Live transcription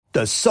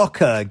The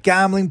Soccer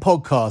Gambling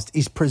Podcast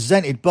is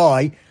presented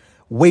by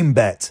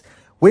WynnBET.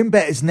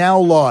 WynnBET is now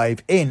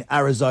live in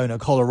Arizona,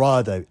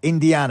 Colorado,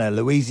 Indiana,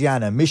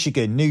 Louisiana,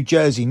 Michigan, New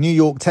Jersey, New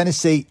York,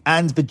 Tennessee,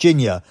 and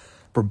Virginia.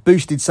 From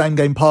boosted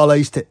same-game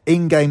parlays to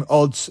in-game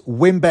odds,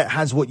 WynnBET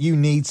has what you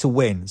need to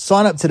win.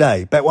 Sign up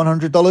today. Bet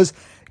 $100,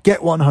 get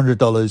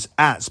 $100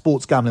 at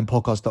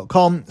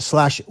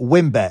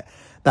sportsgamblingpodcast.com/WynnBET.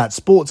 That's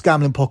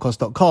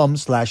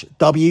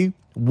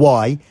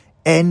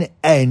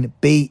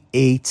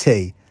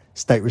sportsgamblingpodcast.com/WYNNBET.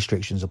 State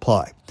restrictions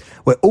apply.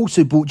 We're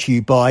also brought to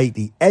you by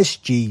the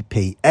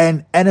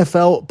SGPN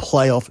NFL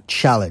Playoff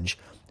Challenge.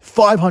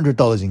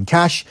 $500 in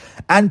cash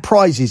and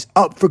prizes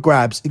up for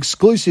grabs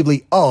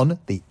exclusively on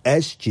the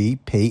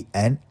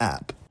SGPN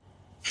app.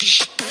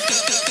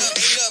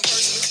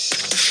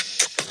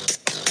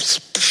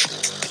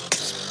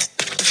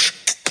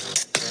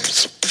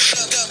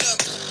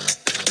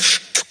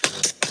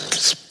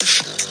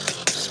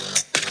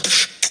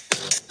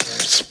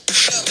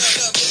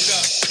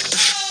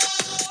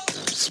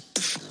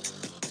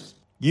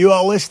 You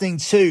are listening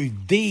to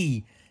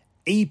the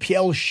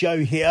EPL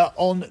show here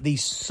on the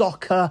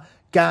Soccer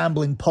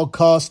Gambling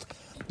Podcast.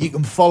 You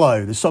can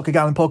follow the Soccer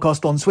Gambling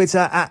Podcast on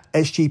Twitter at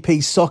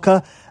SGP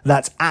Soccer.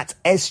 That's at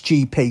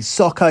SGP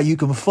Soccer. You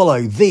can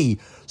follow the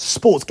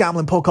Sports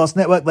Gambling Podcast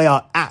Network. They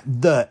are at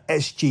the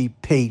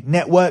SGP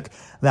Network.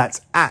 That's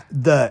at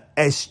the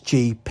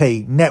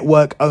SGP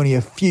Network. Only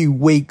a few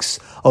weeks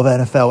of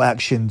NFL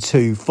action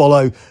to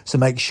follow, so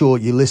make sure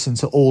you listen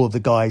to all of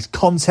the guys'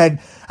 content.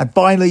 And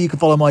finally, you can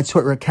follow my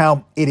Twitter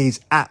account. It is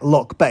at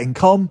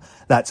LockBettingCom.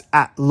 That's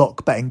at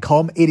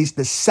LockBettingCom. It is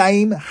the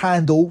same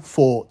handle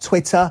for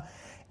Twitter,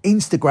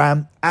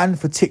 Instagram, and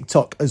for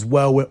TikTok as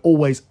well. We're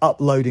always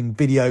uploading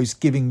videos,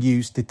 giving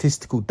you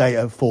statistical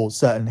data for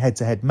certain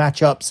head-to-head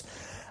matchups.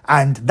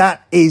 And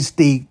that is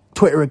the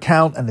Twitter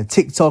account and the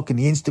TikTok and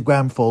the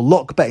Instagram for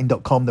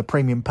lockbetting.com, the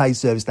premium pay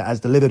service that has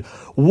delivered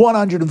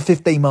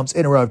 115 months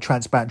in a row of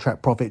transparent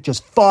track profit,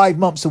 just 5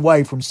 months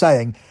away from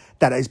saying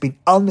that it has been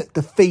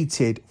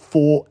undefeated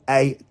for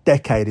a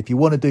decade. If you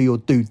want to do your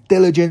due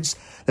diligence,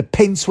 the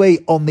pin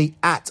tweet on the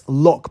at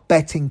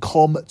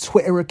lockbetting.com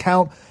Twitter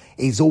account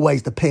is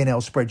always the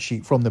P&L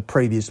spreadsheet from the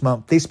previous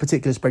month. This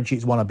particular spreadsheet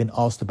is one I've been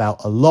asked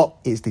about a lot.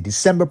 It's the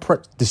December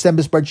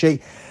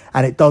spreadsheet,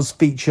 and it does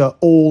feature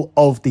all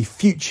of the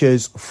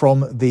futures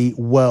from the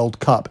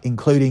World Cup,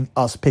 including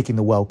us picking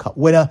the World Cup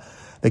winner,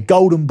 the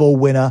Golden Ball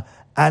winner,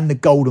 and the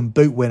Golden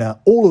Boot winner,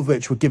 all of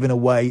which were given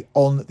away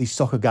on the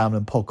Soccer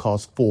Gambling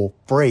Podcast for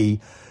free.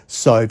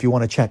 So if you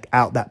want to check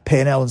out that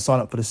P&L and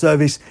sign up for the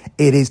service,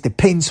 it is the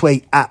pin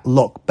tweet at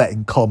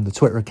lockbetting.com, the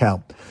Twitter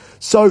account.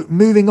 So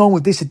moving on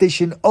with this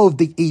edition of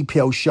the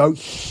EPL show,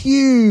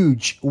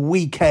 huge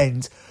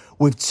weekend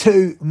with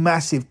two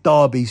massive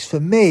derbies.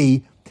 For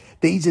me,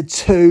 these are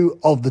two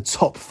of the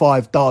top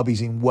 5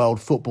 derbies in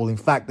world football. In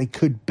fact, they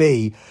could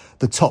be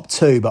the top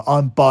 2, but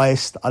I'm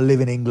biased. I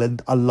live in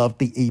England. I love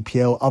the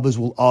EPL. Others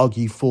will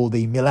argue for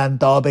the Milan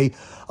derby.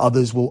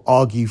 Others will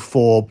argue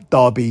for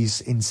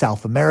derbies in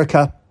South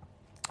America.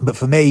 But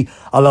for me,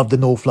 I love the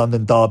North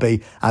London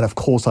derby. And of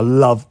course, I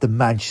love the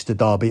Manchester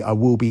derby. I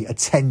will be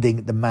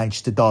attending the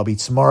Manchester derby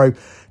tomorrow.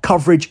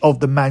 Coverage of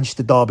the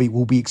Manchester derby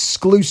will be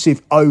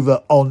exclusive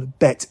over on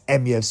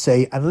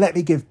BetMUFC. And let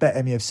me give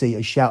BetMUFC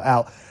a shout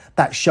out.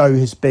 That show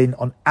has been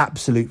on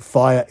absolute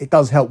fire. It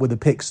does help with the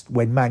picks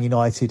when Man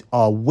United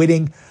are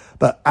winning.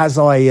 But as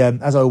I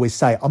always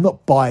say, I'm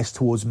not biased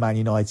towards Man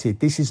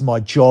United. This is my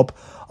job.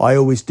 I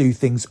always do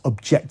things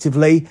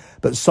objectively.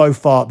 But so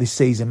far this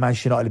season,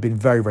 Manchester United have been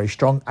very, very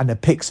strong. And the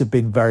picks have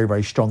been very,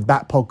 very strong.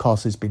 That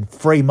podcast has been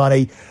free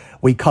money.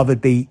 We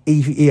covered the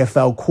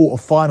EFL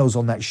quarterfinals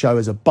on that show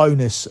as a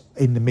bonus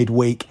in the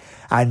midweek.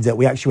 And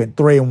we actually went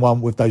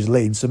 3-1 with those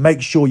leans. So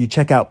make sure you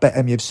check out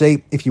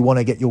BetMUFC if you want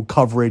to get your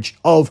coverage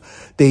of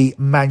the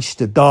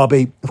Manchester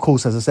derby. Of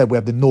course, as I said, we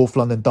have the North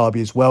London derby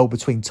as well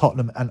between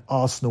Tottenham and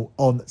Arsenal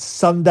on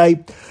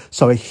Sunday.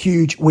 So a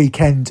huge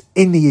weekend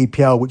in the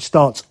EPL, which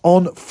starts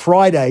on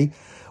Friday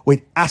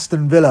with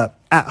Aston Villa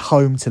at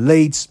home to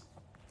Leeds.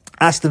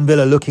 Aston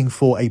Villa looking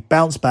for a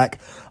bounce back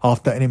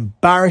after an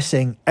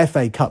embarrassing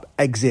FA Cup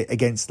exit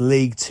against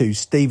League Two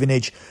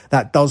Stevenage.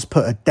 That does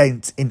put a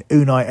dent in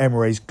Unai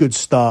Emery's good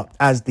start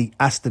as the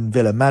Aston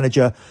Villa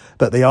manager,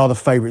 but they are the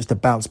favourites to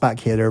bounce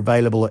back here. They're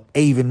available at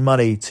even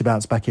money to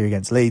bounce back here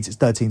against Leeds. It's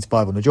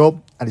 13-5 on the draw,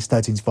 and it's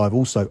 13-5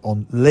 also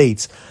on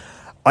Leeds.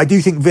 I do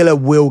think Villa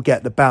will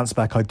get the bounce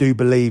back. I do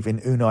believe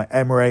in Unai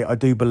Emery. I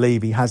do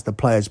believe he has the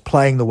players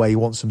playing the way he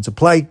wants them to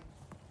play,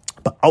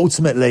 but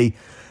ultimately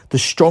the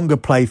stronger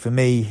play for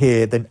me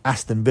here than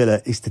Aston Villa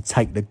is to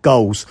take the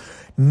goals.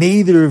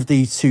 Neither of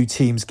these two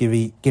teams give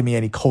me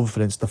any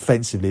confidence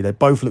defensively. They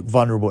both look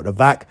vulnerable at the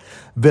back.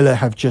 Villa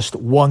have just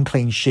one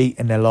clean sheet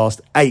in their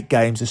last 8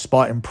 games,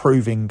 despite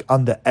improving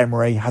under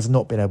Emery, has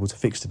not been able to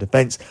fix the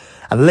defence.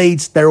 And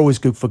Leeds, they're always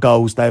good for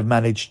goals. They have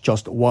managed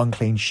just one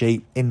clean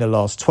sheet in the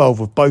last 12,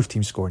 with both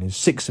teams scoring in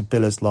 6 of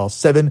Villa's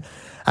last 7.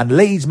 And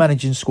Leeds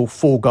managing to score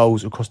 4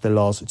 goals across their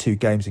last 2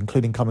 games,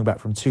 including coming back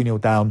from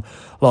 2-0 down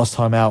last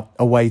time out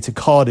away to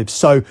Cardiff.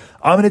 So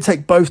I'm going to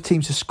take both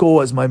teams to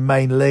score as my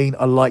main lean.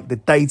 I like the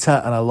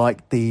data and I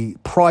like the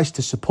price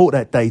to support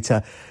that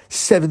data.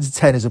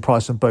 7-10 is the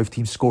price on both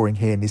teams scoring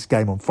here in this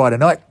game on Friday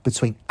night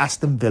between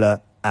Aston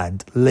Villa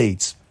and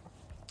Leeds.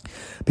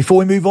 Before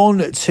we move on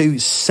to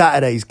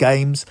Saturday's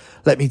games,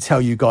 let me tell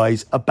you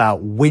guys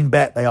about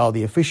WynnBET. They are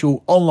the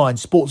official online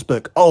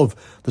sportsbook of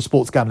the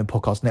Sports Gambling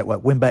Podcast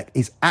Network. WynnBET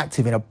is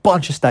active in a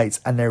bunch of states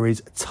and there is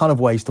a ton of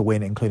ways to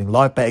win, including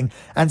live betting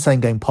and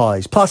same-game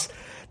parlays. Plus,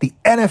 the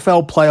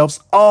NFL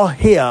playoffs are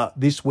here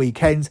this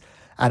weekend.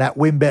 And at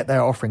WynnBET, they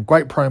are offering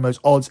great promos,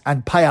 odds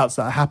and payouts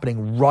that are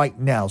happening right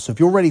now. So if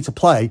you're ready to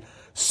play,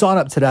 sign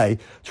up today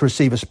to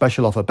receive a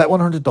special offer. Bet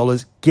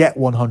 $100, get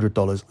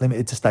 $100,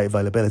 limited to state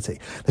availability.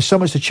 There's so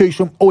much to choose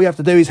from. All you have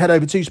to do is head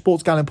over to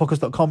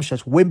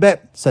sportsgamblingpodcast.com/WynnBET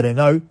so they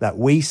know that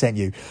we sent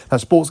you.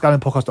 That's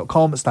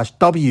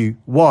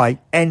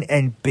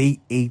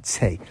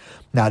sportsgamblingpodcast.com/WYNNBET.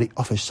 Now, the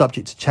offer is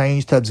subject to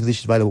change. Terms and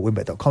conditions available at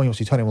WynnBET.com. You must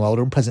be 21 or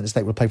older and present in the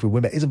state where play for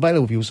WynnBET is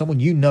available for you or someone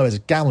you know has a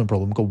gambling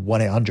problem. Call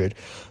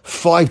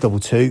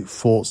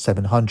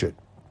 1-800-522-4700.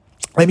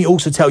 Let me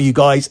also tell you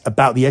guys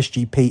about the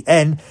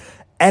SGPN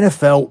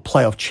NFL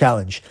Playoff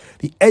Challenge.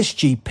 The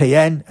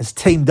SGPN has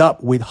teamed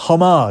up with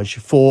Homage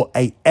for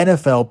a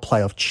NFL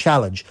Playoff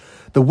Challenge.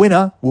 The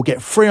winner will get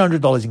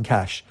 $300 in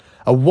cash,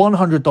 a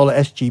 $100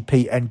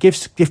 SGPN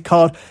gift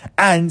card,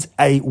 and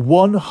a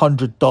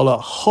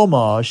 $100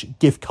 Homage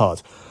gift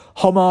card.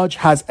 Homage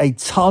has a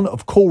ton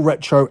of cool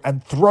retro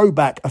and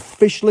throwback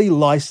officially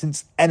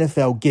licensed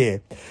NFL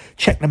gear.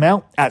 Check them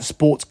out at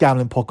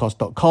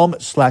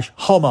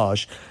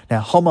sportsgamblingpodcast.com/homage. Now,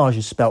 Homage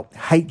is spelled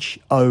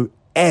HOMAGE.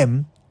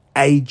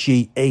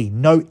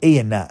 No E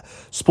in that.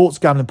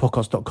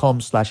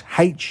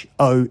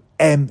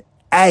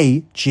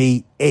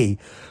 sportsgamblingpodcast.com/HOMAGE.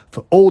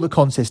 For all the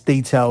contest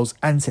details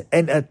and to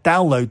enter,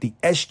 download the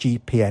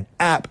SGPN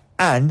app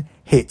and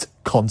hit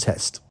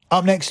contest.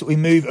 Up next, we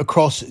move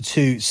across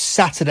to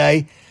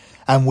Saturday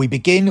and we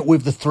begin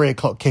with the 3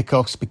 o'clock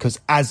kickoffs because,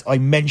 as I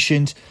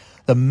mentioned,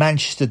 the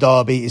Manchester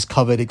Derby is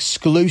covered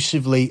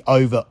exclusively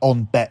over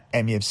on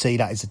BetMUFC.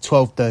 That is a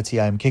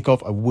 12:30am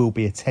kickoff. I will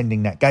be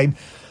attending that game.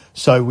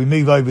 So we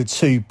move over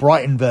to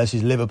Brighton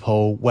versus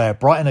Liverpool, where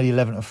Brighton are the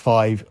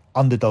 11-5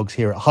 underdogs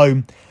here at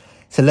home.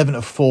 It's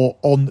 11-4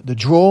 on the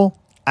draw,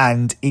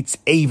 and it's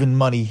even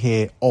money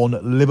here on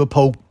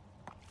Liverpool.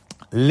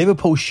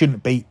 Liverpool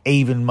shouldn't be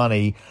even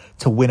money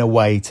to win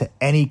away to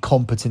any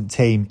competent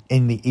team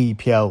in the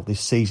EPL this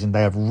season.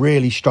 They have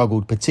really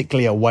struggled,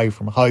 particularly away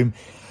from home.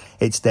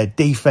 It's their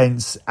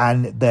defence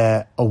and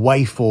their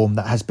away form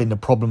that has been the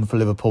problem for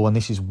Liverpool, and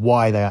this is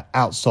why they are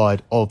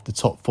outside of the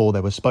top 4.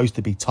 They were supposed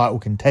to be title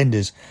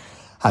contenders,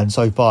 and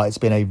so far it's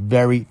been a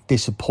very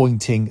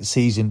disappointing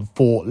season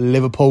for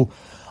Liverpool.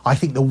 I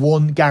think the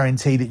one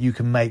guarantee that you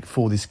can make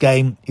for this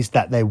game is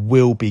that there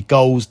will be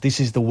goals. This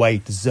is the way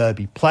De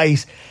Zerbi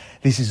plays.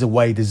 This is the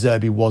way De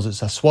Zerbi was at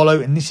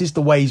Sassuolo, and this is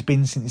the way he's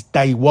been since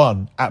day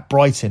one at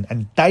Brighton.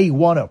 And day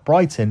one at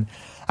Brighton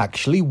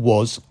actually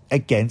was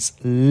against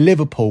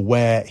Liverpool,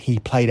 where he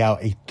played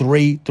out a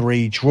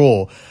 3-3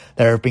 draw.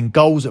 There have been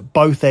goals at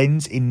both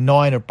ends in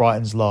 9 of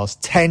Brighton's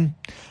last 10.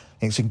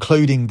 It's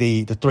including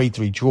the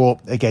 3-3 draw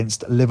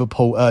against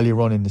Liverpool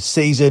earlier on in the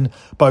season.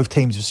 Both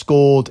teams have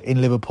scored in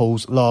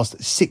Liverpool's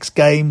last 6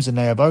 games, and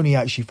they have only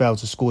actually failed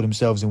to score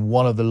themselves in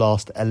 1 of the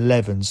last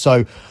 11.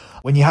 So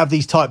when you have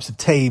these types of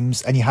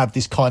teams and you have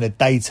this kind of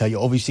data,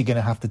 you're obviously going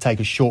to have to take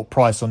a short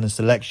price on the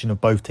selection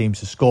of both teams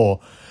to score,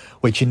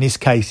 which in this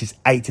case is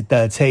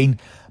 8-13.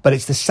 But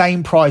it's the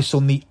same price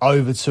on the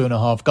over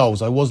 2.5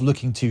 goals. I was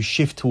looking to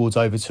shift towards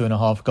over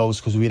 2.5 goals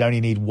because we'd only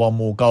need one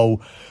more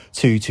goal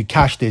to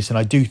cash this. And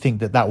I do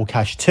think that will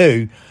cash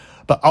too.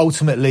 But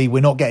ultimately,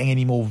 we're not getting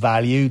any more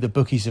value. The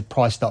bookies have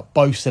priced up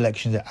both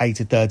selections at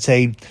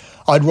 8-13.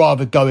 I'd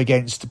rather go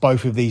against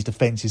both of these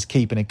defences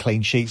keeping a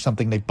clean sheet,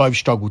 something they've both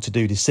struggled to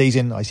do this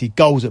season. I see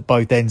goals at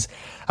both ends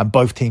and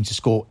both teams to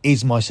score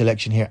is my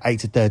selection here,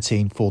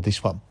 8-13 for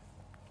this one.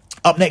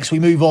 Up next, we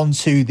move on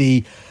to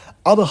the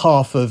other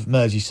half of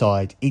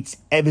Merseyside. It's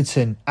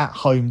Everton at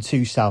home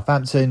to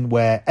Southampton,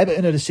 where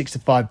Everton are the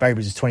 6-5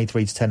 favourites, is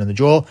 23-10 on the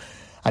draw,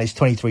 and it's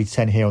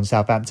 23-10 here on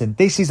Southampton.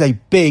 This is a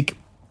big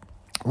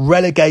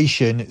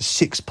relegation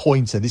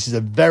 6-pointer. This is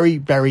a very,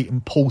 very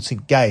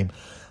important game.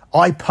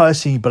 I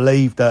personally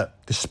believe that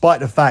despite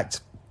the fact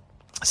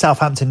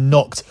Southampton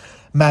knocked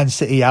Man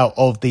City out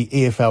of the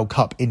EFL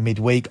Cup in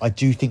midweek, I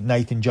do think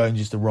Nathan Jones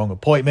is the wrong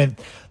appointment.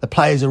 The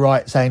players are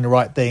right, saying the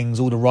right things,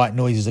 all the right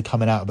noises are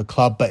coming out of the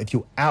club, but if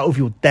you're out of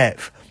your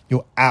depth,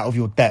 you're out of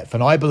your depth.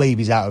 And I believe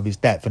he's out of his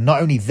depth. And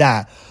not only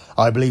that,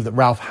 I believe that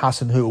Ralph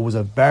Hasenhüttl was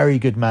a very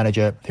good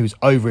manager who was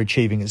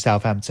overachieving at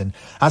Southampton.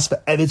 As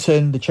for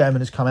Everton, the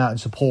chairman has come out in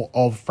support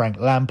of Frank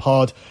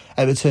Lampard.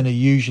 Everton are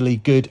usually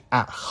good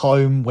at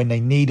home. When they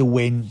need a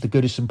win, the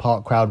Goodison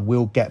Park crowd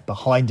will get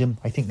behind them.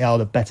 I think they are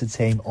the better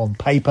team on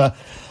paper,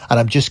 and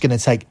I'm just going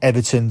to take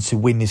Everton to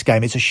win this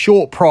game. It's a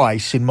short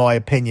price, in my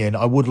opinion.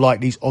 I would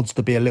like these odds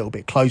to be a little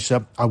bit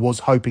closer. I was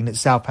hoping that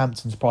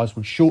Southampton's price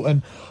would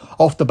shorten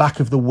off the back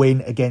of the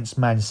win against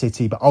Man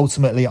City, but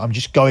ultimately I'm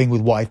just going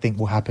with what I think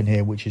will happen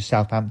here, which is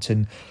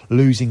Southampton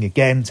losing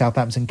again.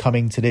 Southampton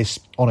coming to this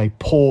on a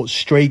poor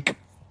streak.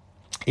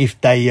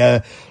 If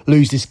they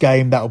lose this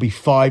game, that will be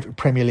 5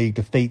 Premier League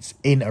defeats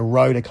in a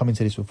row. They come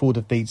into this with 4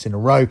 defeats in a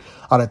row.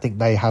 I don't think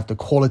they have the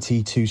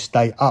quality to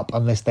stay up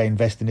unless they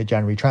invest in the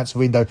January transfer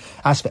window.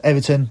 As for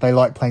Everton, they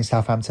like playing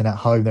Southampton at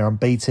home. They're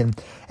unbeaten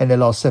in their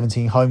last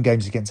 17 home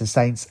games against the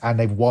Saints, and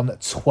they've won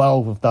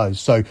 12 of those.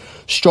 So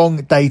strong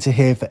data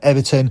here for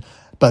Everton.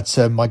 But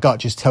my gut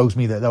just tells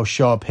me that they'll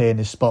show up here in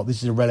this spot.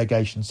 This is a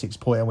relegation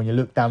 6-pointer. When you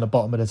look down the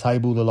bottom of the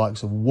table, the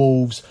likes of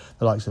Wolves,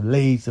 the likes of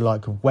Leeds, the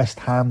likes of West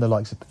Ham, the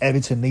likes of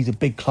Everton, these are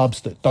big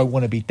clubs that don't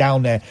want to be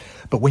down there.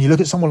 But when you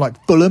look at someone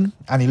like Fulham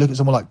and you look at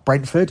someone like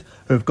Brentford,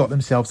 who have got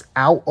themselves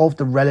out of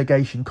the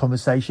relegation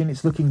conversation,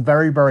 it's looking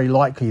very, very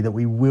likely that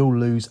we will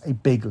lose a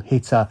big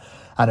hitter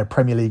and a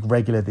Premier League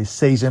regular this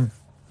season.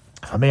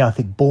 For me, I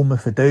think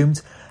Bournemouth are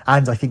doomed,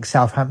 and I think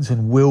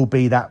Southampton will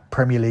be that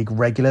Premier League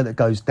regular that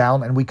goes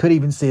down, and we could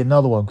even see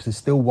another one because there's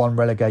still one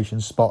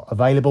relegation spot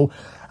available.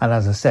 And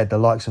as I said, the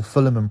likes of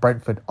Fulham and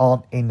Brentford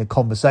aren't in the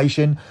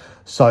conversation,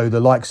 so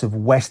the likes of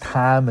West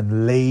Ham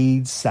and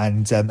Leeds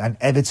and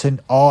Everton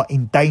are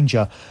in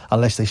danger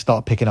unless they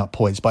start picking up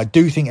points. But I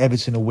do think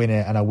Everton will win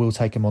it, and I will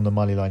take them on the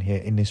money line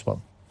here in this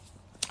one.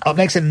 Up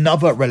next,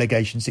 another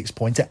relegation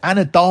 6-pointer and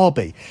a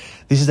derby.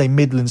 This is a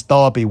Midlands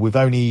derby with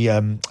only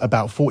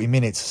about 40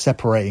 minutes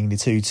separating the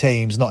two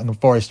teams. Nottingham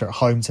Forest are at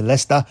home to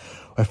Leicester,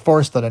 where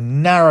Forest are the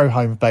narrow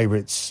home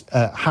favourites,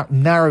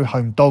 narrow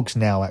home dogs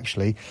now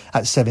actually,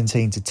 at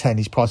 17-10.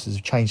 These prices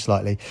have changed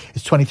slightly.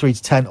 It's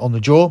 23-10 on the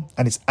draw,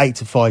 and it's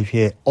 8-5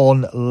 here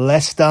on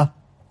Leicester.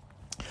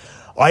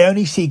 I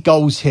only see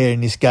goals here in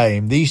this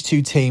game. These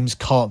two teams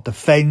can't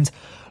defend.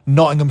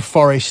 Nottingham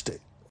Forest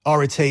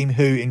are a team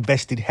who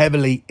invested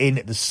heavily in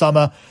the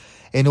summer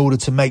in order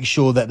to make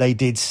sure that they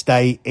did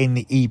stay in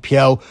the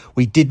EPL.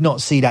 We did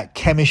not see that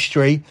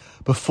chemistry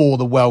before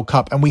the World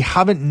Cup, and we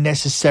haven't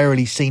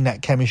necessarily seen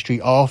that chemistry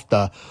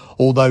after,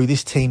 although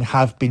this team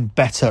have been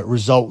better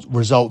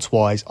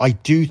results-wise. I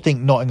do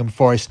think Nottingham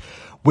Forest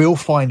will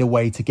find a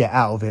way to get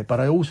out of it, but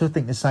I also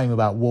think the same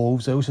about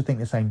Wolves. I also think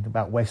the same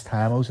about West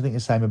Ham. I also think the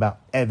same about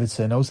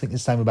Everton. I also think the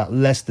same about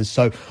Leicester.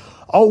 So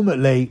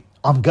ultimately,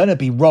 I'm going to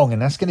be wrong,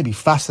 and that's going to be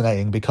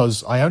fascinating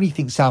because I only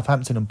think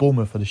Southampton and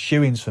Bournemouth are the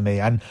shoo-ins for me,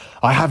 and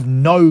I have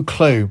no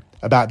clue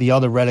about the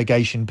other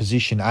relegation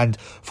position, and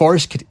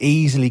Forest could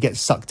easily get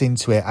sucked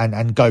into it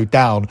and go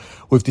down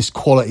with this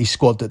quality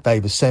squad that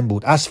they've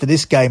assembled. As for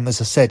this game,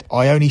 as I said,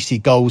 I only see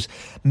goals.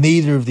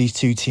 Neither of these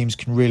two teams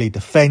can really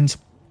defend.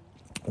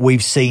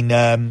 We've seen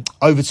over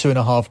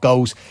 2.5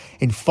 goals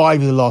in 5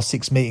 of the last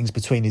 6 meetings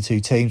between the two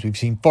teams. We've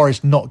seen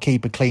Forest not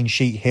keep a clean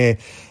sheet here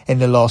in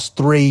the last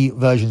 3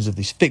 versions of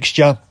this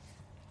fixture.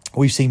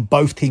 We've seen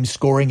both teams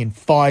scoring in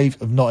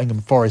 5 of Nottingham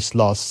Forest's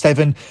last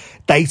 7.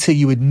 Data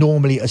you would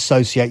normally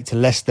associate to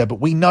Leicester, but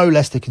we know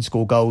Leicester can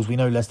score goals. We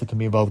know Leicester can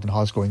be involved in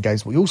high-scoring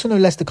games, but we also know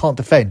Leicester can't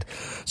defend.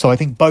 So I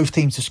think both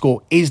teams to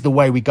score is the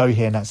way we go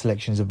here, and that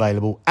selection is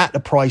available at the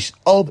price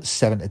of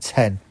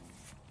 7-10.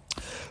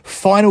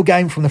 Final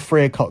game from the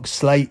 3 o'clock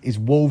slate is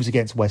Wolves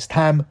against West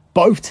Ham.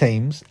 Both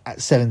teams at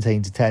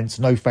 17-10,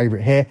 so no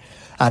favourite here,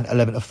 and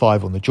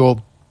 11-5 on the draw.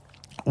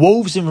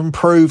 Wolves have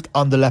improved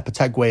under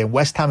Lopetegui, and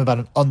West Ham have had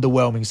an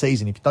underwhelming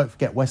season. If you don't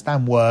forget, West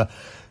Ham were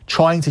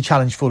trying to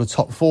challenge for the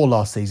top 4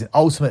 last season.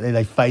 Ultimately,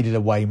 they faded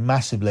away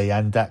massively,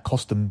 and that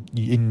cost them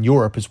in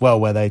Europe as well,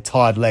 where their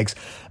tired legs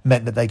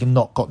meant that they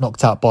got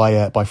knocked out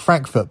by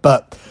Frankfurt.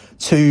 But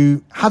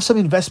to have some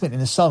investment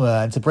in the summer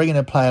and to bring in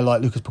a player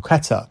like Lucas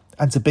Paqueta,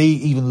 and to be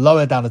even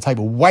lower down the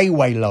table, way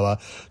lower,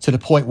 to the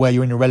point where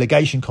you're in a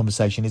relegation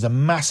conversation, is a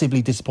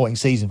massively disappointing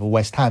season for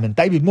West Ham. And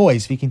David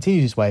Moyes, if he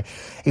continues this way,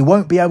 he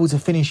won't be able to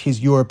finish his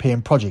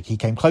European project. He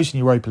came close in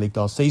Europa League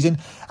last season,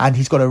 and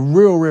he's got a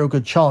real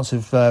good chance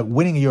of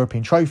winning a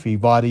European trophy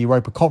via the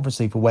Europa Conference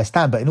League for West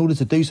Ham. But in order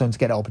to do so and to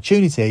get that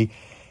opportunity,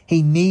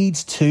 he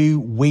needs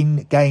to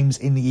win games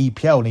in the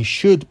EPL, and he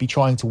should be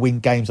trying to win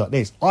games like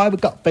this. I have a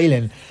gut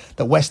feeling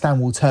that West Ham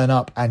will turn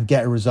up and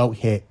get a result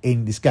here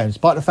in this game.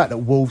 Despite the fact that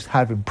Wolves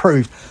have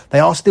improved, they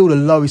are still the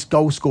lowest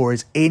goal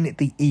scorers in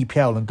the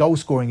EPL, and goal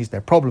scoring is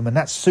their problem, and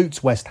that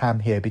suits West Ham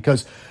here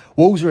because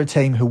Wolves are a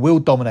team who will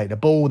dominate the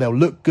ball. They'll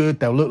look good.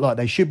 They'll look like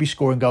they should be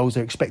scoring goals.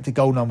 Their expected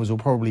goal numbers will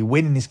probably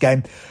win in this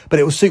game. But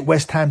it will suit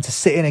West Ham to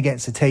sit in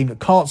against a team that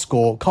can't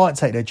score, can't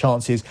take their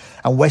chances.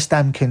 And West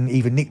Ham can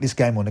either nick this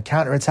game on a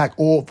counter-attack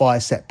or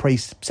via set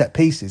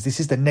pieces. This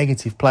is the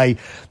negative play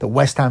that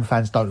West Ham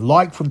fans don't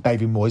like from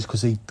David Moyes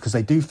because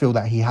they do feel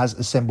that he has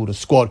assembled a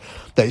squad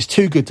that is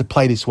too good to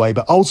play this way.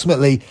 But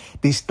ultimately,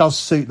 this does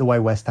suit the way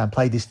West Ham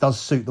play. This does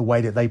suit the way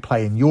that they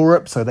play in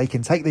Europe. So they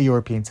can take the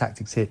European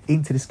tactics here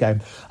into this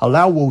game,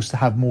 allow Wolves to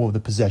have more of the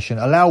possession,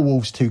 allow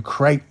Wolves to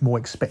create more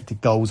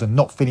expected goals and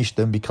not finish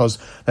them because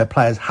their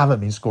players haven't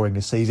been scoring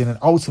this season, and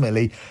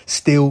ultimately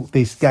steal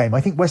this game.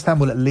 I think West Ham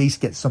will at least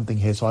get something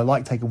here, so I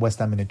like taking West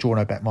Ham in the draw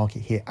no bet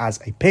market here as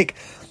a pick.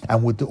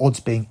 And with the odds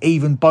being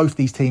even, both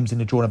these teams in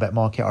the draw no bet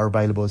market are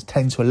available as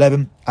 10 to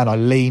 11, and I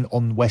lean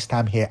on West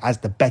Ham here as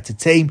the better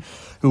team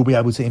who will be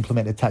able to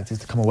implement the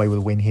tactics to come away with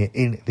a win here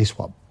in this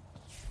one.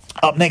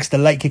 Up next, the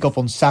late kickoff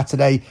on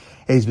Saturday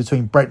is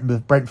between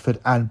Brentford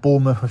and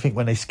Bournemouth. I think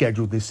when they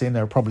scheduled this in,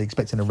 they were probably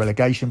expecting a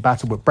relegation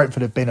battle, but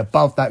Brentford have been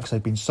above that because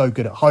they've been so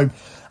good at home,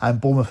 and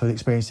Bournemouth have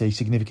experienced a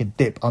significant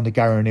dip under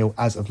Gary O'Neill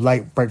as of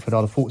late. Brentford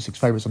are the 46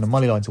 favourites on the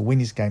money line to win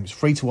this game. It's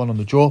 3-1 on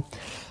the draw,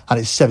 and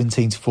it's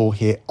 17-4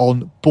 here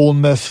on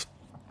Bournemouth.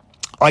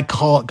 I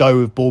can't go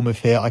with Bournemouth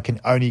here. I can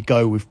only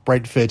go with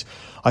Brentford.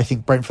 I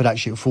think Brentford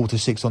actually at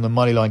 4-6 on the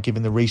money line,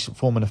 given the recent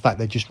form and the fact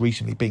they're just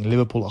recently beating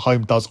Liverpool at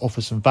home, does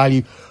offer some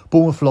value.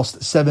 Bournemouth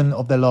lost 7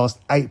 of their last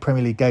 8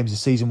 Premier League games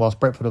this season, whilst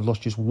Brentford have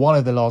lost just 1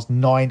 of their last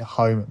 9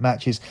 home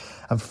matches.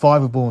 And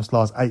 5 of Bournemouth's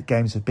last 8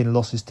 games have been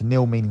losses to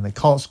nil, meaning they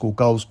can't score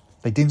goals.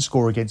 They didn't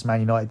score against Man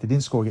United. They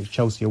didn't score against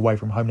Chelsea away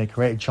from home. They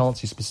created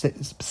chances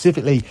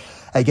specifically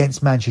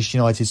against Manchester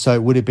United. So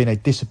it would have been a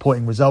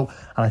disappointing result.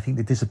 And I think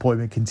the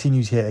disappointment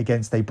continues here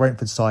against a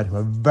Brentford side who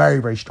are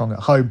very, very strong at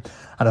home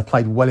and have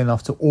played well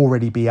enough to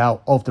already be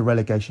out of the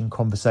relegation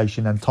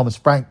conversation. And Thomas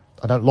Frank,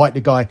 I don't like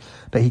the guy,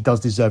 but he does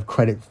deserve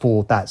credit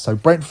for that. So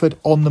Brentford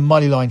on the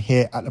money line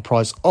here at the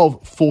price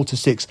of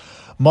 4-6,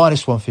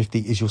 minus 150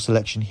 is your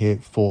selection here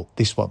for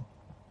this one.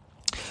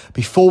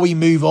 Before we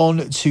move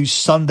on to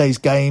Sunday's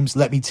games,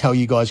 let me tell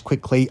you guys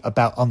quickly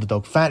about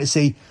Underdog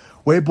Fantasy.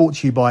 We're brought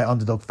to you by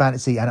Underdog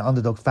Fantasy, and at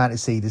Underdog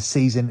Fantasy, the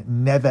season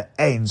never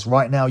ends.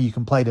 Right now, you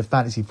can play the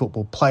Fantasy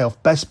Football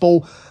Playoff Best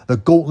Ball, the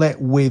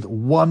gauntlet with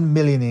 1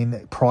 million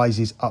in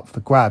prizes up for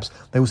grabs.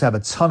 They also have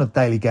a ton of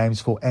daily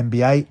games for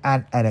NBA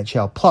and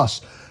NHL.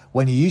 Plus,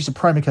 when you use the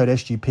promo code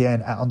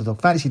SGPN at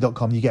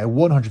UnderdogFantasy.com, you get a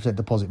 100%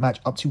 deposit match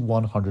up to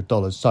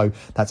 $100. So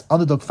that's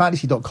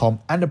UnderdogFantasy.com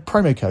and the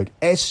promo code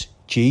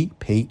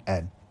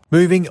SGPN.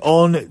 Moving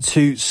on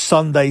to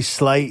Sunday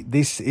slate.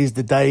 This is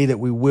the day that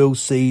we will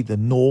see the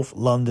North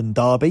London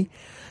derby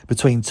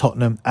between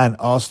Tottenham and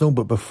Arsenal.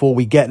 But before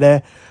we get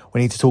there,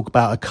 we need to talk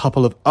about a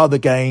couple of other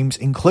games,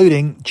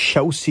 including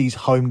Chelsea's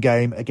home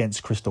game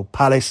against Crystal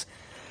Palace.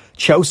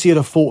 Chelsea are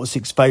the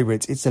 4-6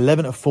 favourites. It's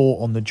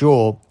 11-4 on the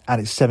draw,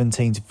 and it's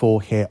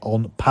 17-4 here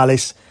on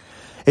Palace.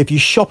 If you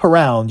shop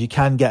around, you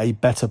can get a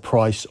better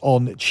price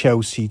on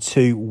Chelsea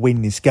to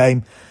win this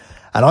game.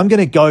 And I'm going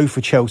to go for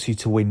Chelsea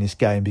to win this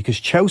game because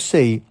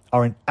Chelsea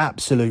are an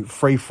absolute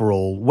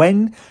free-for-all.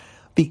 When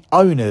the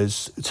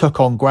owners took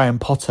on Graham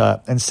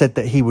Potter and said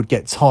that he would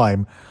get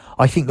time,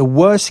 I think the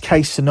worst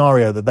case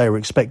scenario that they were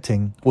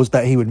expecting was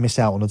that he would miss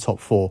out on the top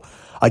 4.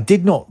 I do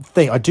not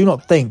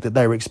think that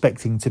they were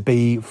expecting to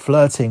be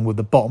flirting with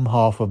the bottom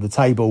half of the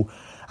table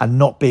and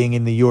not being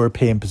in the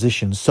European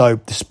position. So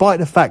despite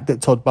the fact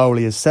that Todd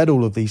Bowley has said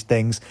all of these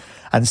things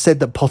and said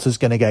that Potter's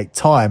going to get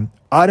time,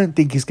 I don't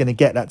think he's going to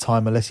get that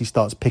time unless he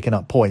starts picking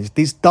up points.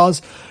 This does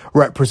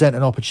represent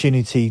an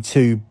opportunity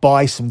to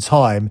buy some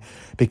time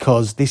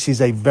because this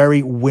is a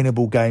very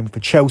winnable game for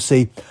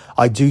Chelsea.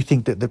 I do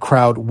think that the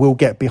crowd will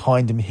get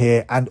behind him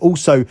here. And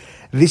also,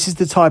 this is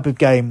the type of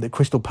game that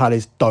Crystal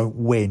Palace don't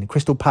win.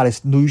 Crystal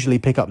Palace usually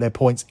pick up their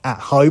points at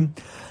home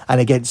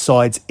and against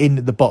sides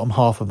in the bottom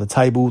half of the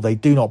table. They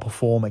do not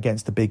perform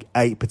against the big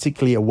 8,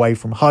 particularly away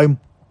from home.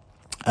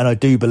 And I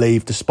do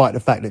believe, despite the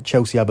fact that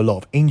Chelsea have a lot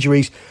of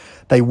injuries,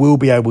 they will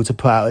be able to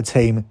put out a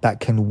team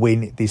that can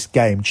win this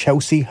game.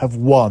 Chelsea have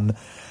won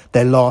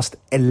their last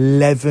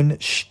 11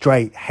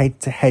 straight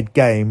head-to-head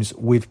games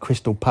with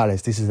Crystal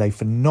Palace. This is a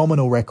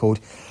phenomenal record.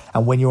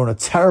 And when you're on a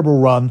terrible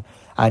run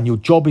and your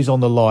job is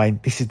on the line,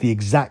 this is the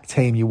exact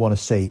team you want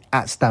to see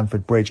at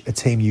Stamford Bridge, a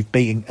team you've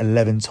beaten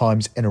 11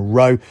 times in a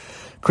row.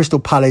 Crystal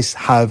Palace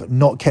have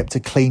not kept a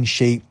clean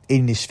sheet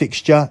in this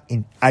fixture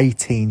in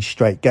 18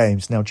 straight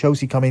games. Now,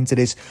 Chelsea come into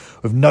this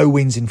with no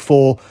wins in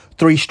 4,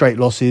 3 straight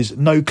losses,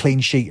 no clean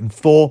sheet in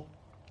 4,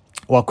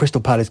 while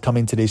Crystal Palace come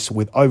into this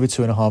with over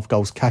 2.5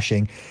 goals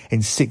cashing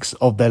in 6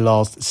 of their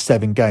last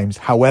 7 games.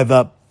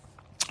 However,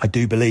 I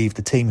do believe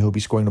the team who will be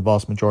scoring the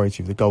vast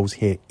majority of the goals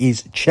here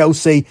is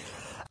Chelsea.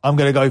 I'm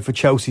going to go for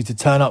Chelsea to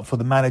turn up for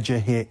the manager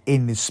here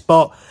in this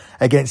spot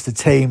against a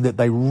team that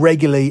they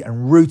regularly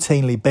and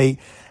routinely beat.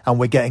 And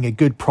we're getting a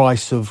good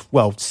price of,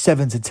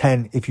 7 to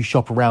 10 if you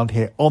shop around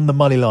here on the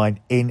money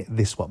line in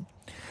this one.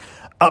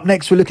 Up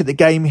next, we look at the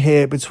game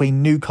here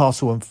between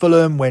Newcastle and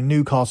Fulham, where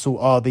Newcastle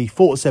are the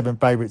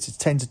 4-7 favourites. It's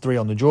 10-3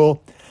 on the draw,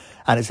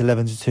 and it's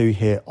 11-2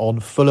 here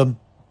on Fulham.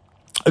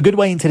 A good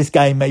way into this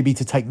game may be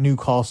to take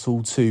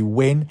Newcastle to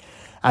win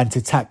and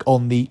to tack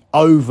on the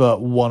over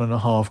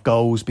 1.5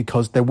 goals,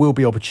 because there will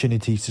be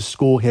opportunities to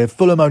score here.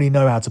 Fulham only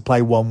know how to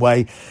play one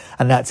way,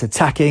 and that's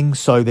attacking,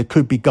 so there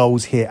could be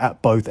goals here at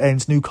both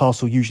ends.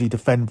 Newcastle usually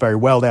defend very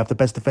well. They have the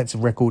best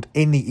defensive record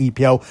in the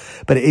EPL,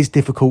 but it is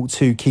difficult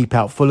to keep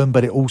out Fulham,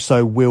 but there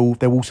also will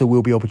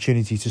be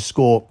opportunities to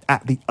score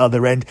at the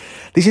other end.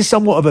 This is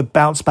somewhat of a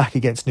bounce back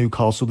against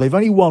Newcastle. They've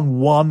only won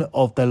one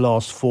of their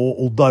last four,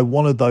 although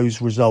one of those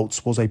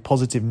results was a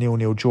positive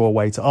 0-0 draw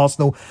away to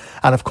Arsenal,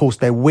 and of course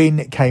their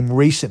win came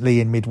recently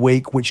in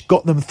midweek, which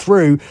got them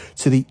through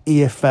to the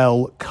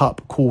EFL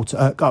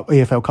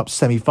Cup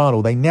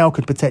semi-final. They now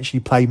could potentially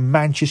play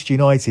Manchester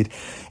United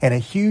in a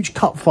huge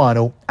cup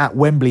final at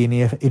Wembley in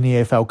the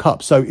EFL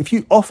Cup. So if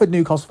you offered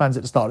Newcastle fans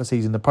at the start of the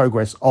season the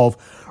progress of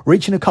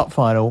reaching a cup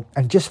final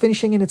and just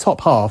finishing in the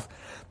top half,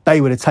 they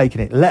would have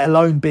taken it, let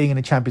alone being in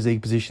the Champions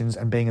League positions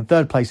and being in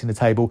third place in the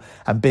table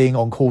and being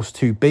on course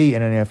to be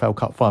in an EFL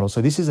Cup final.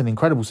 So this is an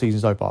incredible season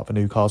so far for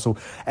Newcastle.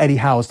 Eddie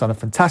Howe's done a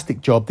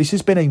fantastic job. This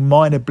has been a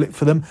minor blip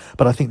for them,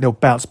 but I think they'll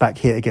bounce back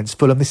here against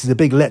Fulham. This is a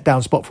big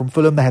letdown spot from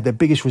Fulham. They had their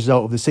biggest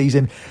result of the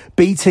season,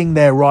 beating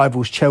their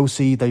rivals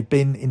Chelsea. They've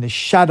been in the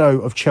shadow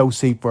of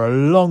Chelsea for a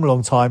long,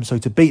 long time. So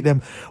to beat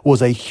them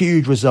was a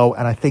huge result,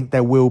 and I think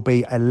there will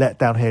be a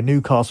letdown here.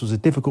 Newcastle's a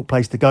difficult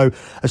place to go,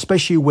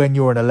 especially when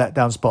you're in a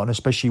letdown spot and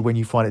especially when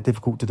you find it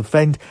difficult to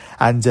defend,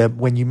 and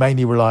when you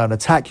mainly rely on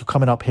attack. You're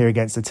coming up here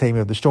against a team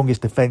with the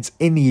strongest defence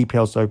in the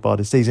EPL so far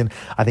this season.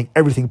 I think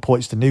everything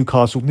points to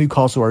Newcastle.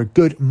 Newcastle are a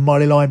good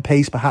money line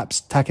piece, perhaps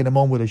tacking them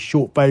on with a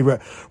short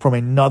favourite from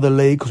another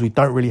league, because we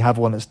don't really have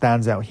one that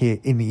stands out here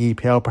in the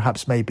EPL.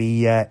 Perhaps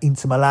maybe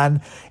Inter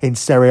Milan in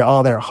Serie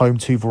A. They're at home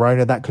to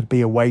Verona. That could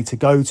be a way to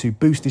go to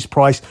boost this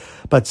price,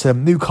 but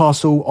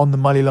Newcastle on the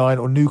money line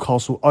or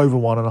Newcastle over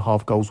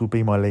 1.5 goals will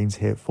be my leans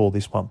here for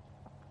this one.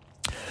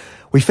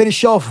 We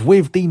finish off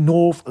with the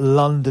North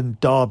London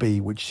derby,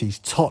 which sees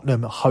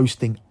Tottenham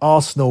hosting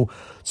Arsenal.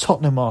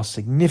 Tottenham are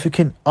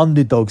significant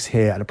underdogs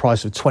here at a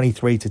price of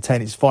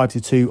 23-10. It's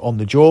 5-2 on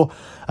the draw,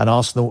 and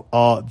Arsenal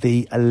are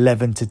the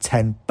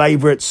 11-10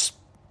 favourites.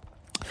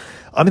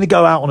 I'm going to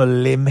go out on a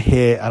limb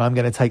here, and I'm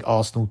going to take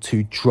Arsenal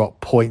to drop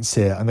points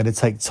here. I'm going to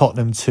take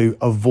Tottenham to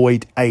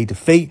avoid a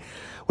defeat,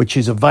 which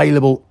is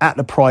available at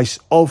the price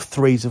of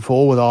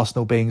 3-4, with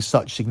Arsenal being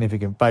such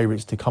significant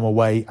favourites to come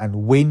away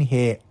and win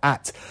here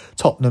at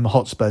Tottenham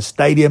Hotspur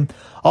Stadium.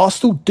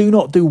 Arsenal do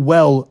not do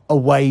well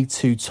away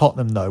to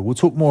Tottenham, though. We'll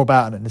talk more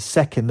about it in a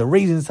second. The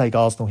reason to take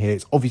Arsenal here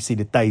is obviously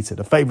the data.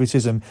 The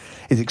favouritism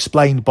is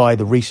explained by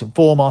the recent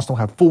form. Arsenal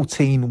have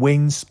 14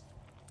 wins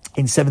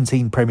in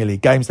 17 Premier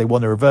League games. They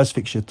won the reverse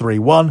fixture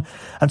 3-1.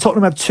 And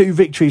Tottenham have 2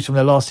 victories from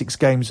their last 6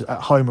 games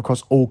at home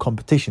across all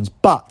competitions.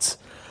 But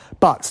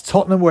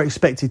Tottenham were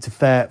expected to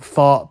fare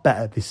far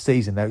better this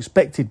season. They're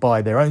expected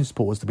by their own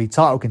supporters to be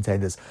title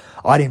contenders.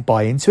 I didn't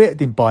buy into it.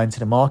 Didn't buy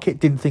into the market.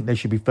 Didn't think they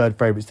should be third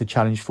favourites to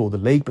challenge for the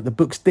league. But the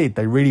books did.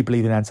 They really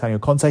believed in Antonio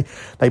Conte.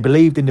 They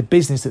believed in the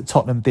business that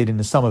Tottenham did in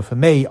the summer. For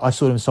me, I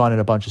saw them signing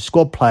a bunch of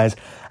squad players,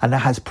 and that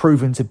has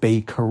proven to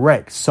be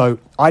correct. So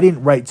I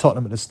didn't rate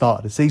Tottenham at the start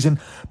of the season,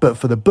 but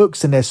for the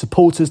books and their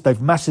supporters,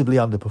 they've massively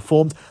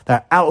underperformed.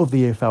 They're out of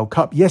the EFL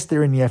Cup. Yes,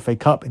 they're in the FA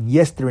Cup, and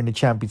yes, they're in the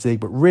Champions League,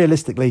 but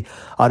realistically,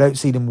 I don't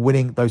see them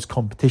winning those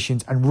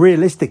competitions, and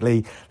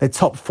realistically, their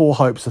top 4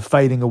 hopes are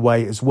fading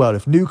away as well.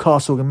 If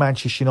Newcastle and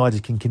Manchester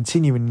United can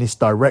continue in this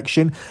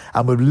direction,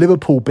 and with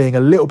Liverpool being a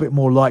little bit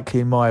more likely,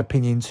 in my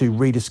opinion, to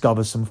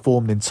rediscover some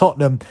form than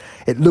Tottenham,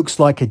 it looks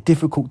like a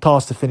difficult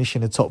task to finish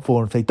in the top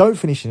 4. And if they don't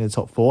finish in the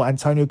top 4,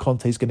 Antonio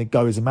Conte is going to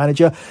go as a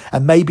manager,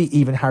 and maybe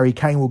even Harry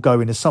Kane will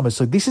go in the summer.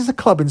 So this is a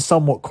club in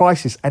somewhat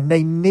crisis, and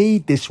they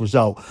need this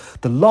result.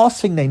 The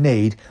last thing they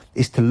need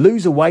is to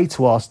lose away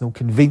to Arsenal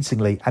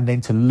convincingly and then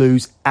to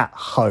lose at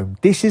home.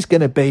 This is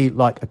going to be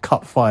like a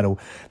cup final.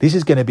 This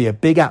is going to be a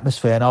big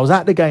atmosphere. And I was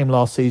at the game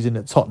last season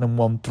that Tottenham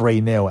won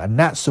 3-0, and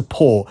that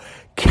support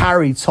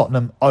carried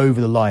Tottenham over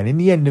the line. In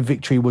the end, the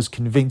victory was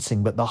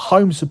convincing, but the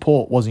home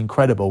support was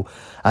incredible.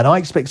 And I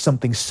expect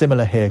something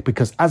similar here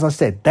because, as I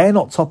said, they're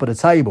not top of the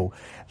table.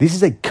 This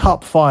is a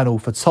cup final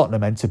for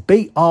Tottenham, and to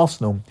beat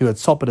Arsenal, who are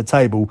top of the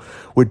table,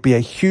 would be a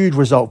huge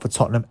result for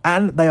Tottenham,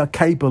 and they are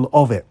capable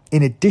of it.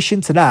 In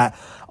addition to that,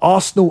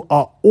 Arsenal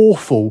are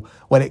awful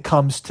when it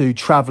comes to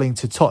travelling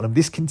to Tottenham.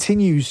 This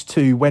continues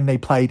to when they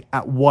played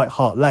at White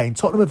Hart Lane.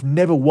 Arsenal have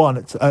never won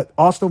at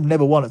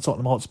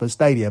Tottenham Hotspur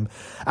Stadium,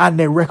 and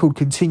their record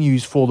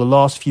continues for the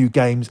last few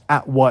games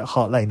at White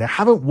Hart Lane. They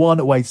haven't won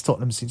away to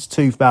Tottenham since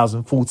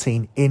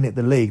 2014 in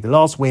the league. The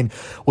last win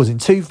was in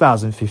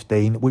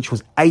 2015, which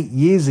was 8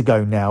 years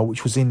ago now,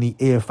 which was in the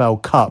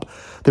EFL Cup.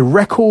 The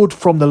record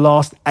from the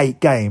last 8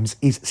 games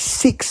is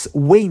 6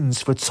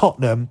 wins for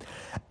Tottenham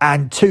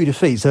and 2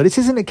 defeats. So this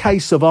isn't a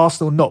case of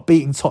Arsenal not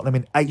beating Tottenham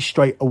in 8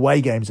 straight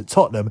away games at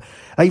Tottenham.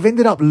 They've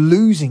ended up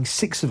losing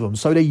 6 of them.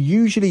 So they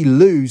usually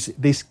lose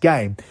this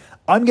game.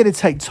 I'm going to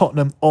take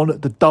Tottenham on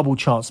the double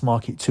chance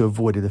market to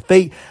avoid a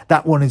defeat.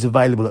 That one is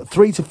available at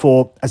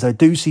 3-4, as I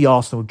do see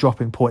Arsenal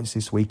dropping points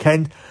this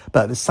weekend.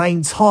 But at the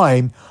same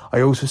time,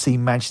 I also see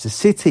Manchester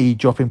City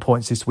dropping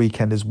points this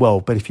weekend as well.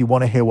 But if you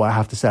want to hear what I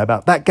have to say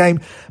about that game,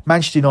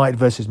 Manchester United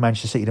versus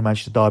Manchester City, the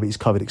Manchester Derby, is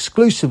covered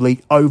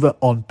exclusively over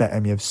on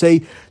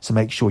BetMUFC. So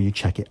make sure you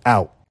check it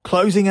out.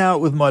 Closing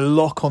out with my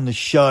lock on the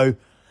show,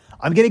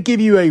 I'm going to give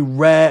you a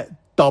rare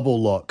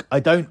double lock. I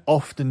don't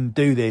often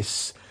do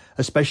this,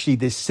 especially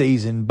this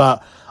season,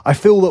 but I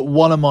feel that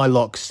one of my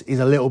locks is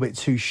a little bit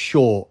too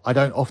short. I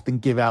don't often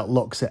give out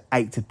locks at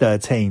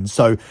 8-13,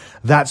 so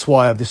that's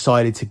why I've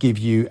decided to give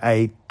you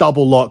a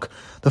double lock.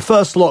 The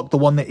first lock, the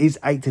one that is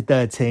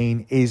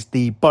 8-13, is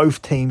the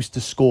both teams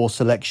to score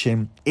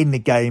selection in the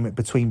game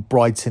between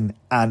Brighton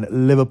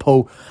and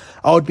Liverpool.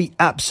 I would be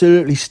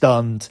absolutely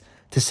stunned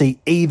to see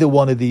either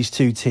one of these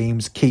two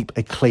teams keep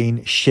a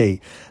clean sheet.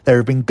 There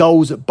have been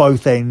goals at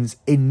both ends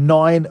in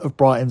 9 of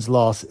Brighton's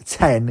last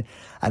 10,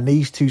 and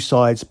these two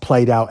sides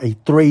played out a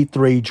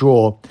 3-3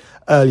 draw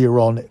earlier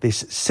on this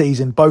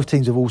season. Both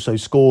teams have also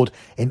scored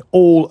in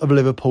all of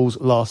Liverpool's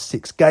last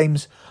 6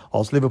 games,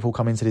 whilst Liverpool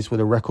come into this with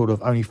a record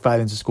of only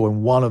failing to score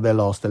in 1 of their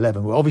last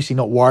 11. We're obviously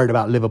not worried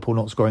about Liverpool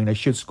not scoring. They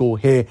should score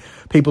here.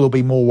 People will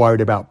be more worried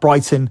about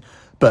Brighton.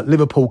 But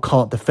Liverpool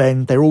can't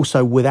defend. They're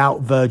also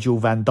without Virgil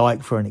van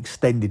Dijk for an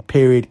extended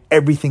period.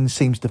 Everything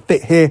seems to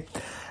fit here.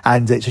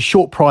 And it's a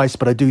short price,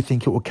 but I do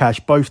think it will cash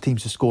both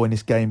teams to score in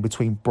this game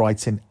between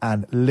Brighton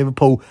and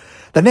Liverpool.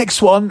 The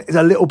next one is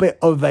a little bit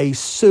of a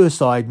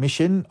suicide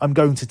mission. I'm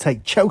going to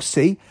take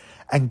Chelsea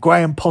and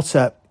Graham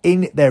Potter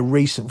in their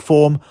recent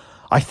form.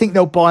 I think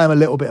they'll buy him a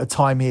little bit of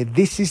time here.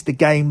 This is the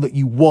game that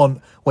you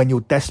want when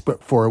you're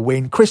desperate for a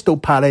win. Crystal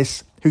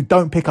Palace, who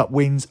don't pick up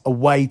wins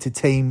away to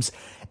teams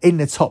in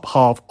the top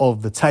half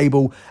of the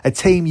table, a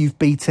team you've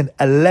beaten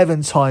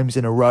 11 times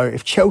in a row.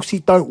 If Chelsea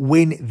don't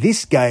win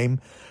this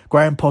game,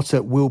 Graham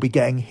Potter will be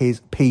getting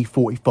his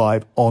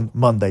P45 on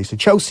Monday. So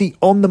Chelsea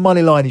on the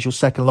money line is your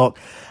second lock,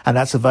 and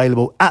that's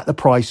available at the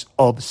price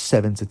of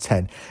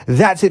 7-10.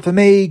 That's it for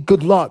me.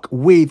 Good luck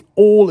with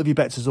all of your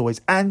bets as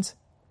always, and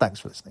thanks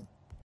for listening.